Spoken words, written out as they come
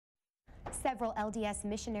Several LDS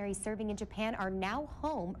missionaries serving in Japan are now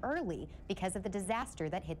home early because of the disaster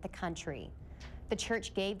that hit the country. The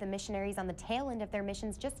church gave the missionaries on the tail end of their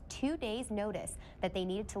missions just 2 days' notice that they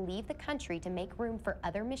needed to leave the country to make room for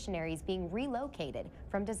other missionaries being relocated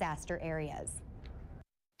from disaster areas.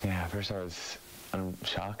 Yeah, at first I was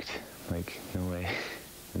shocked, like, no way.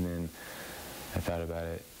 And then I thought about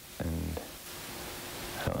it, and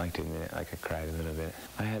I don't like to admit it, like I cried a little bit.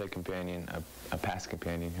 I had a companion, a past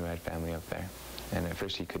companion who had family up there, and at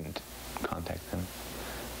first he couldn't contact them.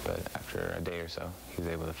 But after a day or so, he was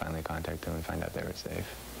able to finally contact them and find out they were safe.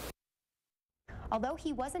 Although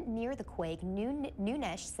he wasn't near the quake,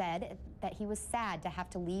 Nunes said that he was sad to have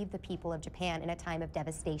to leave the people of Japan in a time of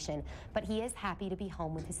devastation, but he is happy to be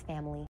home with his family.